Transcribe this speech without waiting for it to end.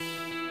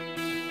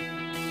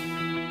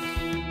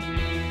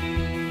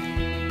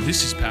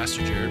This is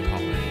Pastor Jared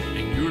Pollard,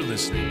 and you're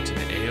listening to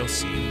the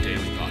ALC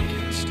Daily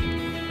Podcast.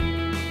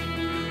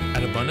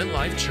 At Abundant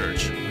Life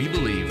Church, we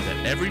believe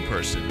that every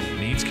person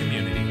needs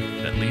community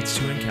that leads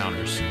to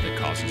encounters that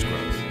causes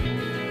growth.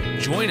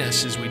 Join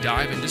us as we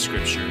dive into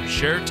Scripture,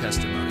 share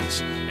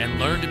testimonies, and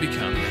learn to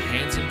become the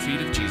hands and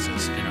feet of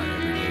Jesus in our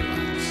everyday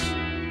lives.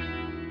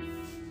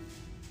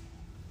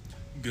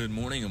 Good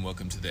morning and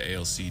welcome to the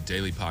ALC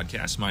Daily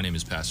Podcast. My name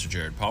is Pastor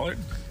Jared Pollard.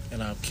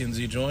 And I'm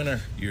Kinsey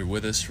Joyner. You're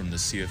with us from the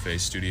CFA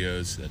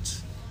studios.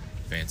 That's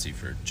fancy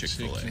for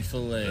Chick-fil-A.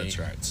 Chick-fil-A. That's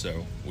right.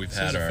 So we've This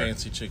had is our... a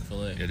fancy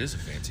Chick-fil-A. It is a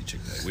fancy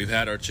Chick-fil-A. We've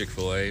had our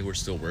Chick-fil-A. We're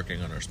still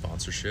working on our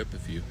sponsorship.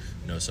 If you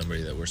know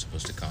somebody that we're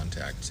supposed to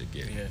contact to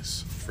get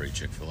free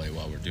Chick-fil-A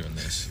while we're doing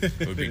this,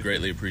 it would be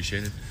greatly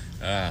appreciated.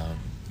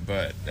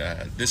 But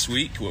this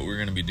week, what we're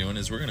going to be doing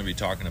is we're going to be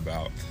talking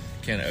about,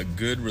 can a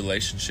good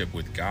relationship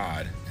with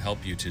God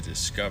help you to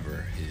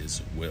discover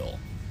His will?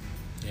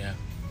 Yeah.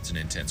 It's an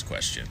intense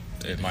question.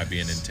 It might be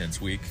an intense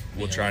week.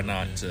 We'll try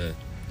not to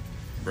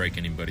break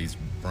anybody's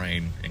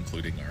brain,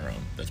 including our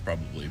own. That's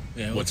probably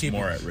what's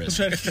more at risk.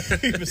 We'll try to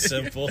keep it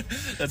simple.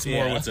 That's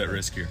more what's at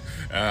risk here.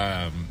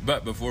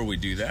 But before we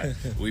do that,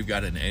 we've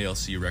got an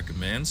ALC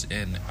Recommends,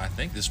 and I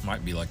think this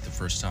might be like the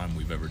first time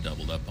we've ever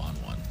doubled up on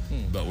one.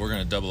 But we're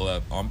going to double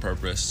up on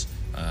purpose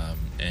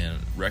and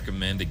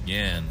recommend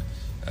again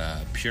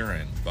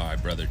Purin by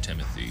Brother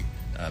Timothy.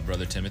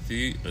 Brother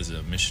Timothy is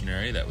a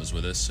missionary that was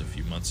with us a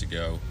few months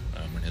ago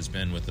and has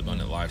been with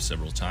Abundant Life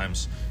several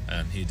times.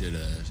 He did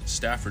a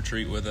staff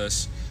retreat with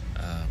us,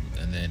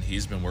 and then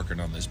he's been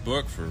working on this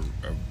book for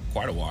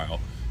quite a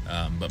while.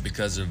 But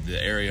because of the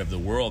area of the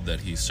world that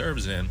he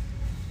serves in,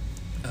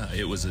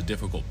 it was a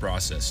difficult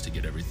process to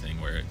get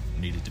everything where it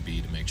needed to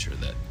be to make sure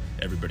that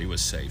everybody was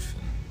safe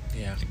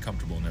and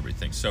comfortable and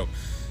everything. So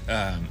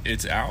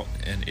it's out,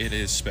 and it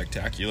is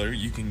spectacular.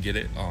 You can get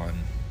it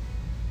on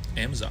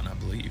Amazon, I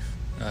believe.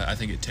 I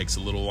think it takes a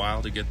little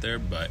while to get there,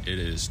 but it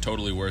is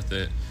totally worth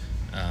it.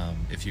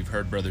 If you've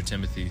heard Brother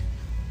Timothy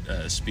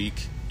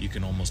speak, you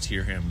can almost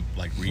hear him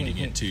like reading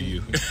it to you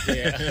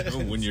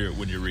when you're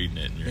reading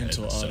it in your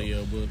Into head. An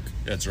audio book.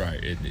 That's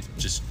right. It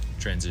just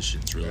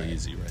transitions really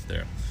easy right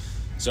there.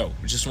 So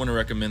just want to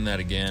recommend that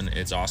again.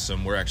 It's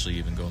awesome. We're actually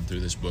even going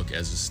through this book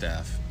as a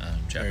staff,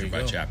 chapter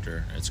by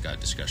chapter. It's got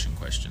discussion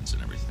questions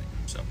and everything.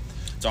 So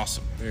it's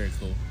awesome. Very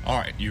cool. All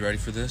right, you ready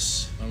for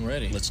this? I'm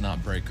ready. Let's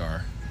not break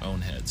our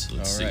own heads.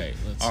 Let's see.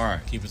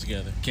 Let's keep it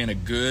together. Can a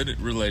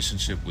good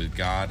relationship with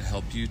God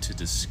help you to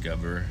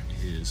discover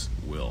His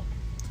will?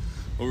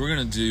 What we're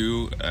going to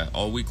do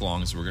all week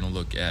long is we're going to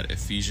look at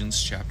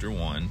Ephesians chapter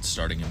 1,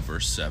 starting in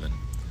verse 7.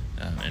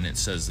 And it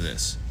says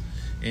this: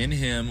 In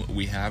Him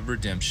we have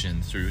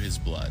redemption through His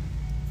blood,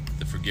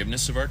 the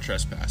forgiveness of our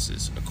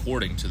trespasses,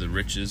 according to the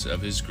riches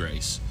of His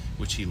grace,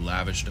 which He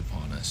lavished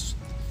upon us,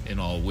 in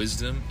all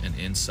wisdom and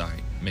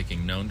insight,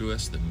 making known to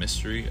us the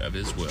mystery of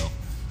His will,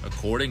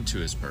 according to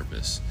His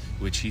purpose,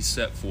 which He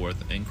set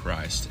forth in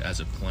Christ as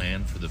a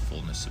plan for the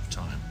fullness of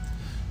time,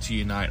 to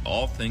unite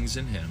all things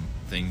in Him,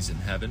 things in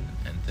heaven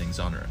and things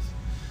on earth.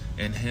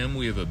 In Him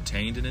we have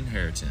obtained an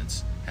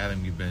inheritance,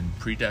 having been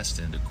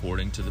predestined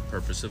according to the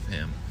purpose of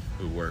Him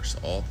who works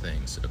all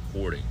things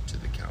according to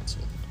the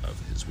counsel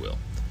of His will.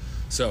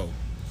 So,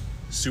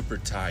 super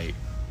tight,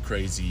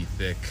 crazy,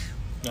 thick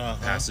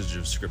passage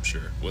of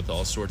Scripture with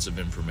all sorts of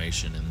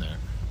information in there.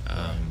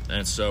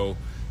 And so,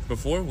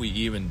 before we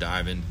even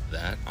dive into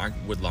that, I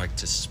would like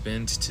to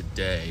spend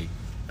today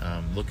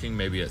looking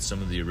maybe at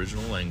some of the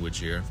original language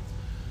here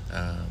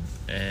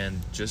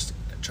and just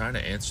trying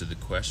to answer the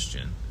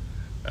question.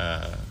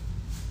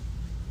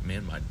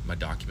 Man, my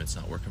document's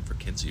not working for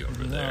Kinsey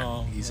over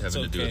there. He's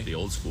having to do it the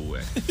old school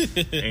way.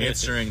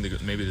 Answering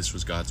maybe this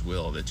was God's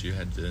will that you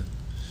had to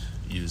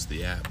use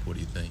the app. What do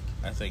you think?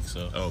 I think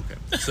so. Oh,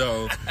 okay.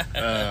 So,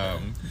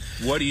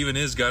 what even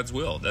is God's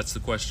will? That's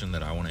the question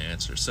that I want to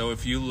answer. So,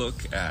 if you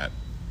look at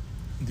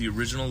the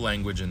original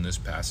language in this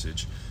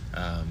passage,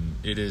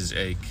 it is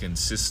a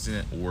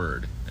consistent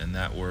word, and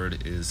that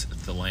word is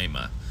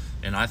thelema.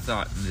 And I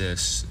thought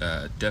this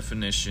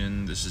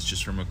definition, this is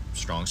just from a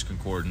Strong's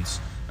Concordance,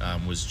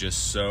 was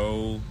just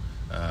so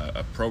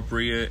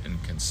appropriate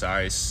and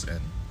concise,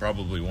 and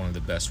probably one of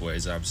the best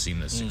ways I've seen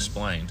this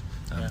explained.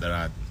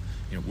 That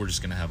we're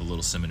just going to have a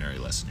little seminary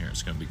lesson here.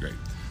 It's going to be great.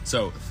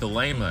 So,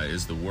 thelema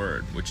is the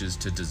word, which is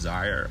to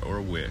desire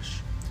or wish.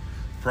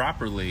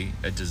 Properly,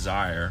 a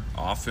desire,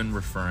 often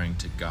referring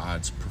to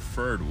God's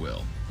preferred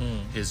will,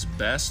 His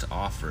best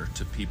offer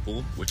to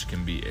people, which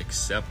can be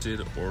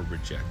accepted or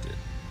rejected.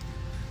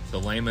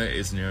 Thelema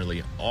is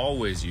nearly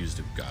always used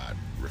of God,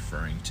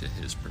 referring to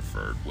His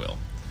preferred will.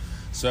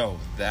 So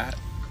that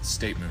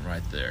statement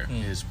right there,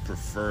 His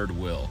preferred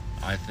will,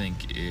 I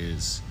think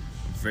is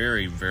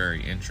very,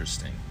 very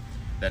interesting.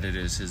 That it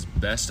is His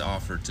best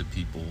offer to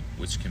people,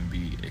 which can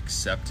be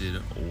accepted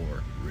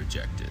or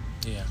rejected.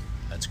 Yeah.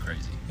 That's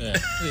crazy. Yeah,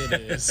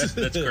 it is.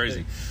 That's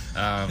crazy.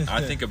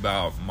 I think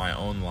about my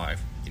own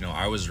life.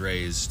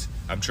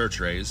 I'm church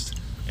raised,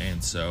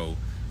 and so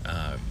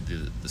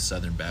the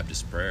Southern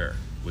Baptist prayer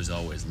was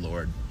always,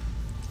 Lord,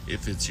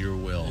 if it's your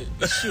will,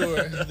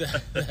 Sure.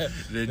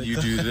 then you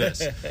do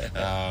this.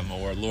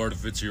 Or, Lord,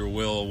 if it's your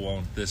will,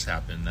 won't this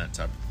happen? That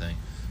type of thing.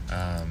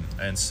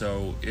 And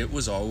so it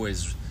was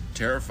always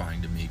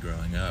terrifying to me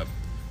growing up,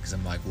 because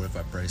I'm like, what if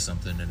I pray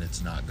something and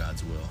it's not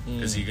God's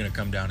will? Is he going to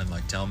come down and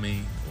like tell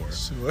me? Or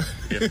Sure.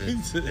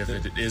 if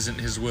it isn't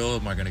his will,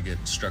 am I going to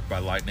get struck by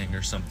lightning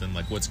or something?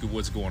 Like, what's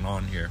going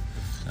on here?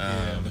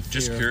 The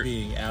fear of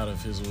being out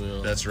of his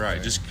will. That's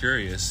right. Just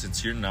curious,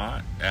 since you're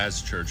not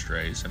as church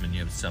raised. I mean, you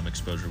have some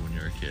exposure when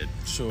you're a kid,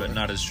 Sure. but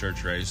not as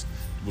church raised.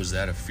 Was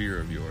that a fear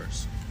of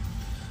yours?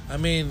 I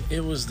mean,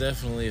 it was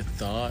definitely a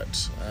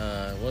thought.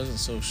 It wasn't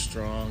so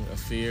strong a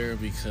fear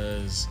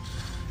because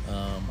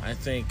I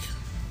think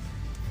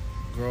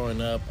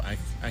growing up,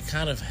 I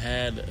kind of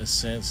had a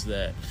sense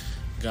that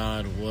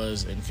God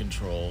was in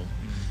control.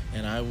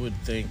 And I would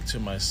think to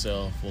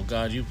myself, well,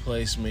 God, you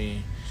placed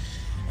me,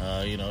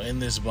 in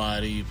this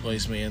body. You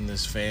placed me in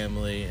this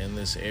family, in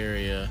this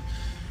area.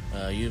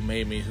 You've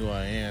made me who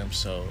I am.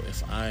 So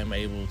if I am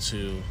able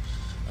to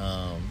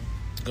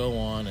go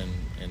on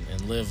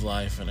and live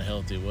life in a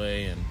healthy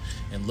way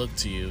and look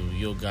to you,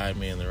 you'll guide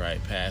me in the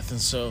right path.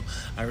 And so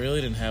I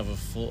really didn't have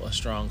a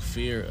strong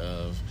fear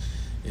of,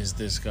 is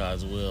this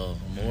God's will?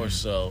 More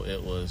so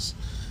it was,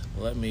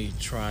 let me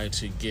try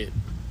to get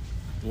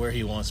where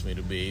he wants me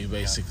to be,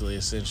 basically.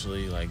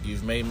 Essentially, like,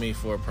 you've made me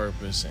for a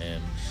purpose,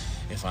 and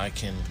if I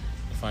can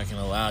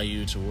allow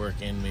you to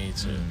work in me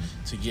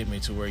to get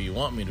me to where you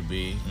want me to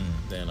be,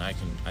 then I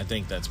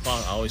think that's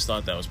possible. I always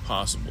thought that was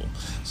possible.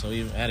 So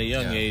even at a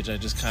young age, I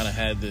just kind of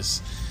had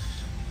this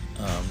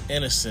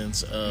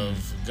innocence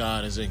of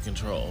God is in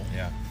control.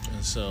 Yeah.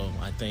 And so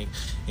I think,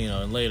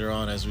 and later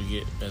on as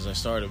I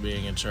started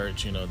being in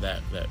church,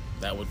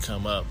 that would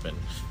come up. And,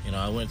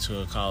 I went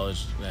to a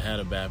college that had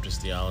a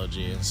Baptist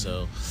theology. And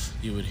so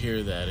you would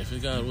hear that, if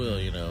it's God will,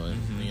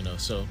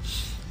 so,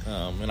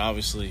 and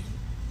obviously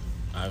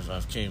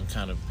I've came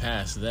kind of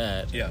past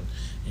that,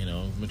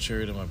 and,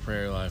 matured in my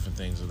prayer life and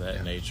things of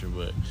that nature.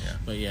 But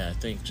I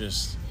think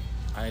just,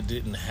 I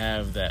didn't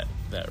have that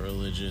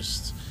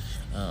religious,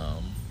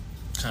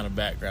 kind of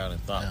background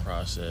and thought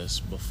process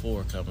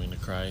before coming to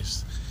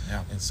Christ.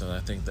 And so I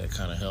think that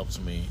kind of helped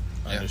me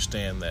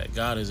understand that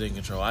God is in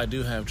control. I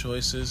do have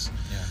choices.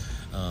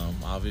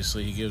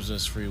 Obviously he gives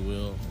us free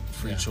will,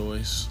 free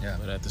choice,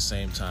 but at the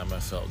same time I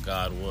felt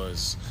God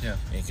was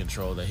in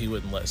control, that he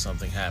wouldn't let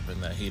something happen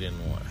that he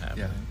didn't want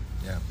happening.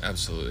 Yeah,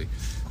 absolutely.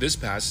 This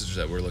passage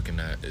that we're looking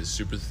at is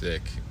super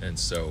thick, and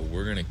so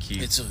we're going to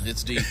keep...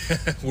 It's deep.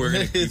 We're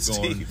going to keep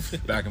going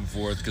back and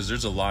forth, because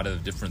there's a lot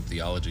of different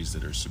theologies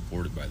that are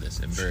supported by this,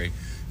 and very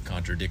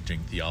contradicting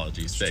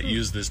theologies that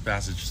use this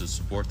passage to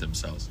support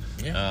themselves.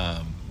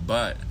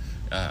 But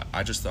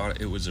I just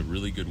thought it was a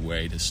really good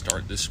way to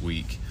start this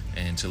week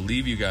and to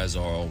leave you guys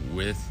all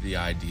with the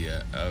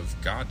idea of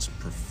God's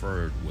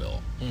preferred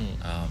will.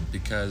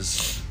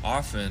 Because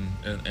often,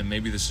 and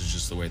maybe this is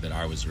just the way that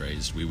I was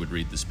raised, we would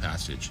read this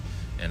passage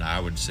and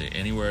I would say,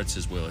 anywhere it's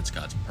his will, it's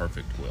God's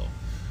perfect will.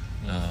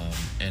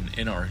 And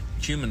in our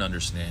human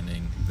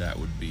understanding, that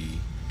would be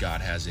God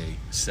has a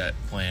set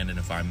plan, and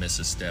if I miss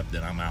a step,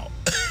 then I'm out.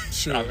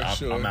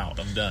 I'm out.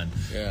 I'm done.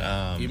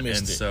 You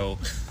missed and it. so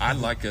I'd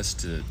like us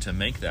to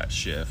make that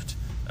shift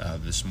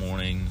this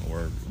morning,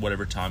 or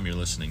whatever time you're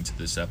listening to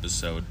this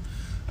episode,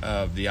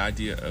 of the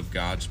idea of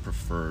God's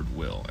preferred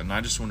will. And I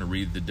just want to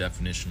read the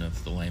definition of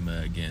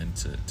thelema again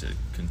to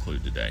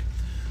conclude today.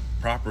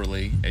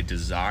 Properly, a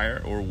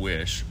desire or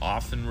wish,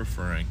 often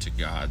referring to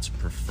God's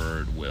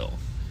preferred will,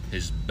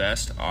 his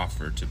best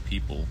offer to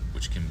people,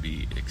 which can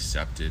be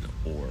accepted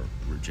or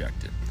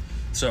rejected.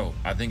 So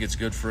I think it's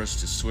good for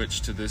us to switch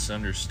to this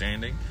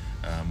understanding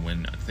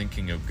when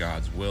thinking of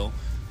God's will,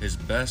 his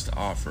best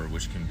offer,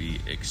 which can be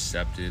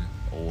accepted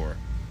or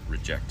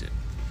rejected.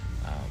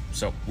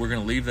 So we're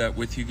going to leave that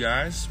with you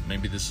guys.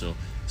 Maybe this will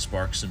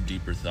spark some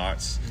deeper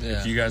thoughts.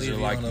 If you guys are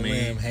like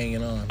me,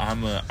 hanging on.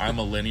 I'm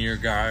a linear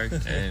guy,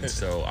 and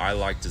so I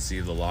like to see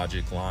the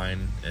logic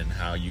line and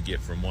how you get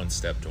from one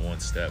step to one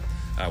step.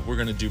 We're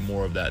going to do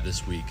more of that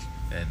this week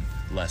and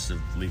less of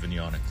leaving you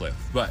on a cliff.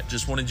 But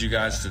just wanted you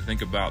guys to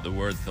think about the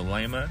word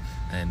thelema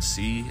and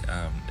see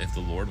if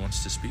the Lord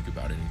wants to speak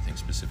about anything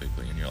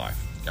specifically in your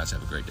life. Guys,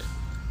 have a great day.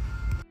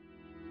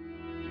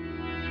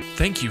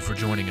 Thank you for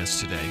joining us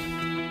today.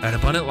 At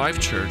Abundant Life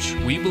Church,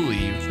 we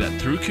believe that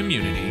through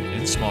community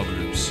in small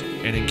groups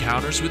and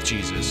encounters with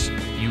Jesus,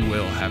 you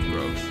will have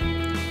growth.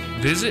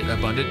 Visit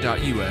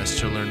abundant.us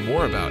to learn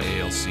more about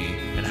ALC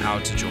and how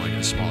to join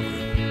a small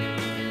group.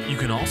 You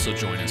can also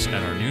join us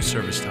at our new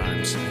service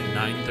times at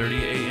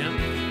 9:30 a.m.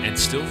 and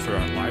still for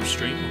our live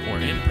stream or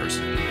in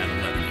person at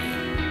 11.